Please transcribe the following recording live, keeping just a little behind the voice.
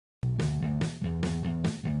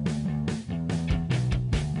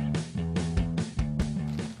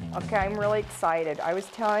Okay, I'm really excited. I was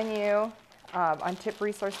telling you on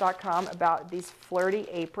tipresource.com about these Flirty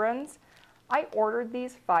Aprons. I ordered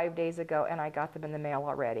these 5 days ago and I got them in the mail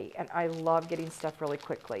already. And I love getting stuff really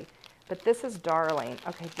quickly. But this is darling.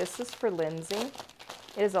 Okay, this is for Lindsay.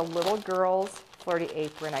 It is a little girl's Flirty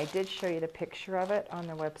Apron. I did show you the picture of it on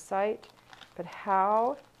the website. But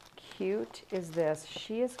how cute is this?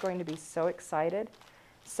 She is going to be so excited.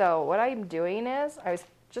 So what I'm doing is, I was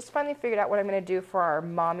just finally figured out what I'm going to do for our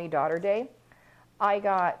mommy-daughter day.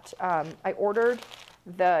 I ordered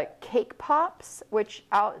the cake pops, which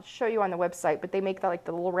I'll show you on the website, but they make like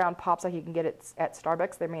the little round pops like you can get at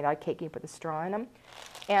Starbucks. They're made out of cake and you put the straw in them.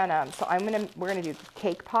 And so we're gonna do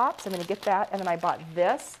cake pops. I'm gonna get that, and then I bought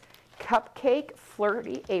this cupcake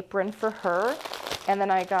Flirty Apron for her, and then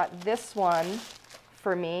I got this one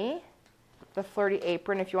for me, the Flirty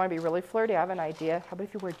Apron. If you want to be really flirty, I have an idea. How about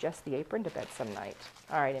if you wear just the apron to bed some night?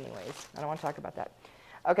 All right, anyways, I don't want to talk about that.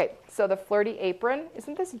 Okay, so the Flirty Apron,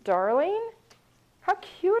 isn't this darling? How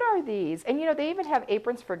cute are these? And you know, they even have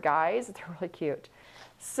aprons for guys. They're really cute.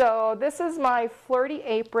 So this is my Flirty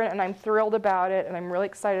Apron, and I'm thrilled about it, and I'm really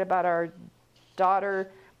excited about our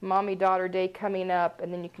mommy-daughter day coming up,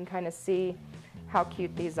 and then you can kind of see how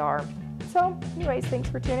cute these are. So anyways, thanks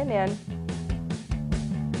for tuning in.